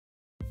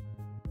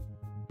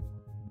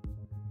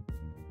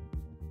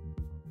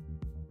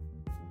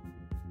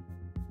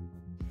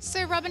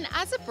So, Robin,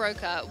 as a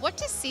broker, what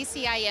does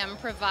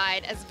CCIM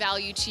provide as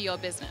value to your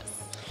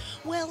business?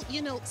 Well,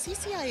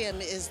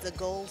 CCIM is the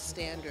gold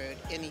standard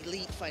in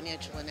elite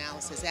financial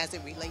analysis as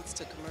it relates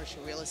to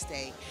commercial real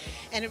estate.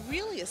 And it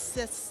really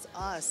assists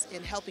us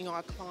in helping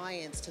our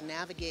clients to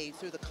navigate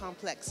through the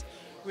complex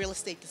real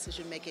estate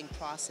decision-making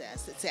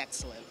process. It's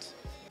excellent.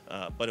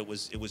 But it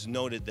was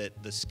noted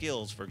that the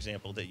skills, for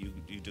example, that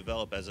you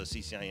develop as a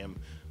CCIM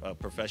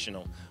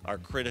professional are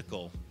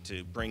critical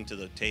to bring to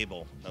the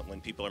table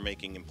when people are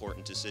making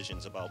important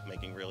decisions about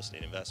making real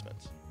estate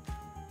investments.